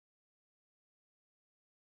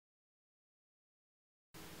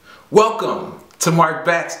Welcome to Marc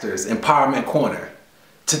Baxter's Empowerment Corner.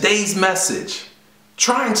 Today's message: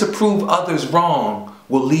 trying to prove others wrong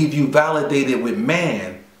will leave you validated with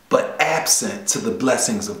man, but absent to the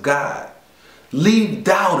blessings of God. Leave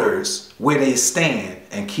doubters where they stand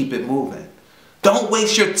and keep it moving. Don't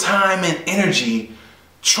waste your time and energy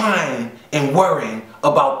trying and worrying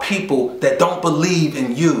about people that don't believe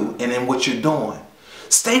in you and in what you're doing.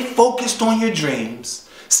 Stay focused on your dreams.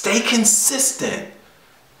 Stay consistent.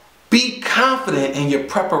 Be confident in your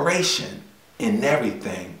preparation, and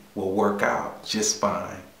everything will work out just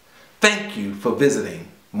fine. Thank you for visiting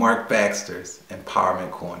Marc Baxter's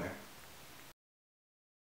Empowerment Corner.